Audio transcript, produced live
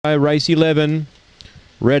Race 11,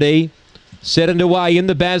 ready, set and away, in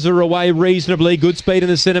the Bazza away reasonably, good speed in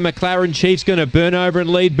the centre. McLaren Chief's going to burn over and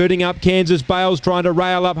lead, booting up Kansas Bales, trying to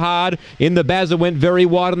rail up hard. In the Bazza went very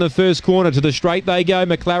wide in the first corner, to the straight they go.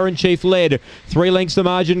 McLaren Chief led, 3 lengths the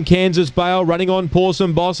margin. Kansas Bale running on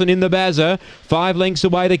Pawson Boss, and in the Bazza, 5 lengths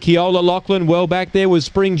away to Keola Lachlan. Well back there was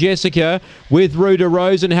Spring Jessica with Ruda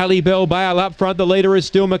Rose and Halle Bell Bale. Up front the leader is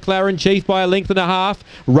still McLaren Chief by a length and a half.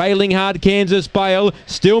 Railing hard Kansas Bale,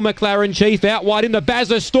 still McLaren Chief out wide in the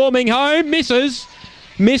Bazza, storming home, misses.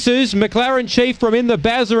 McLaren Chief from in the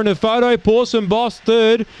Bazza in a photo. Pawson Boss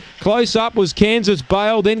third. Close up was Kansas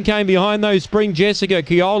Bale. Then came behind those Spring Jessica,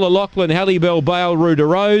 Keola Lachlan, Halle Bell Bale, Ruda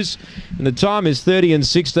Rose. And the time is 30 and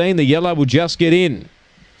 16. The yellow will just get in.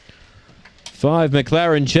 5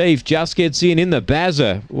 McLaren Chief just gets in the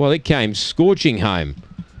Bazza. Well, it came scorching home.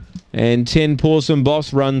 And 10 Pawson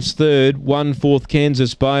Boss runs third. 1 fourth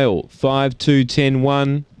Kansas Bale. 5, 2, 10,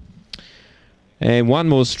 1. And one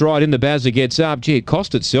more stride in the Bazza gets up. Gee, it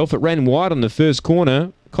cost itself. It ran wide on the first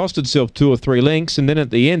corner. Cost itself 2 or 3 lengths. And then at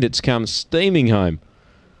the end, it's come steaming home.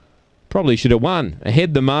 Probably should have won.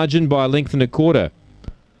 Ahead the margin by a length and a quarter.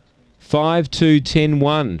 5, 2, 10,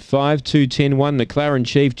 1. 5, 2, 10, 1. McLaren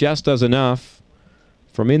Chief just does enough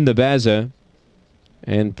from in the Bazza.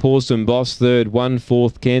 And Pawson Boss third. 1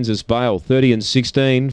 fourth Kansas Bale. 30 and 16.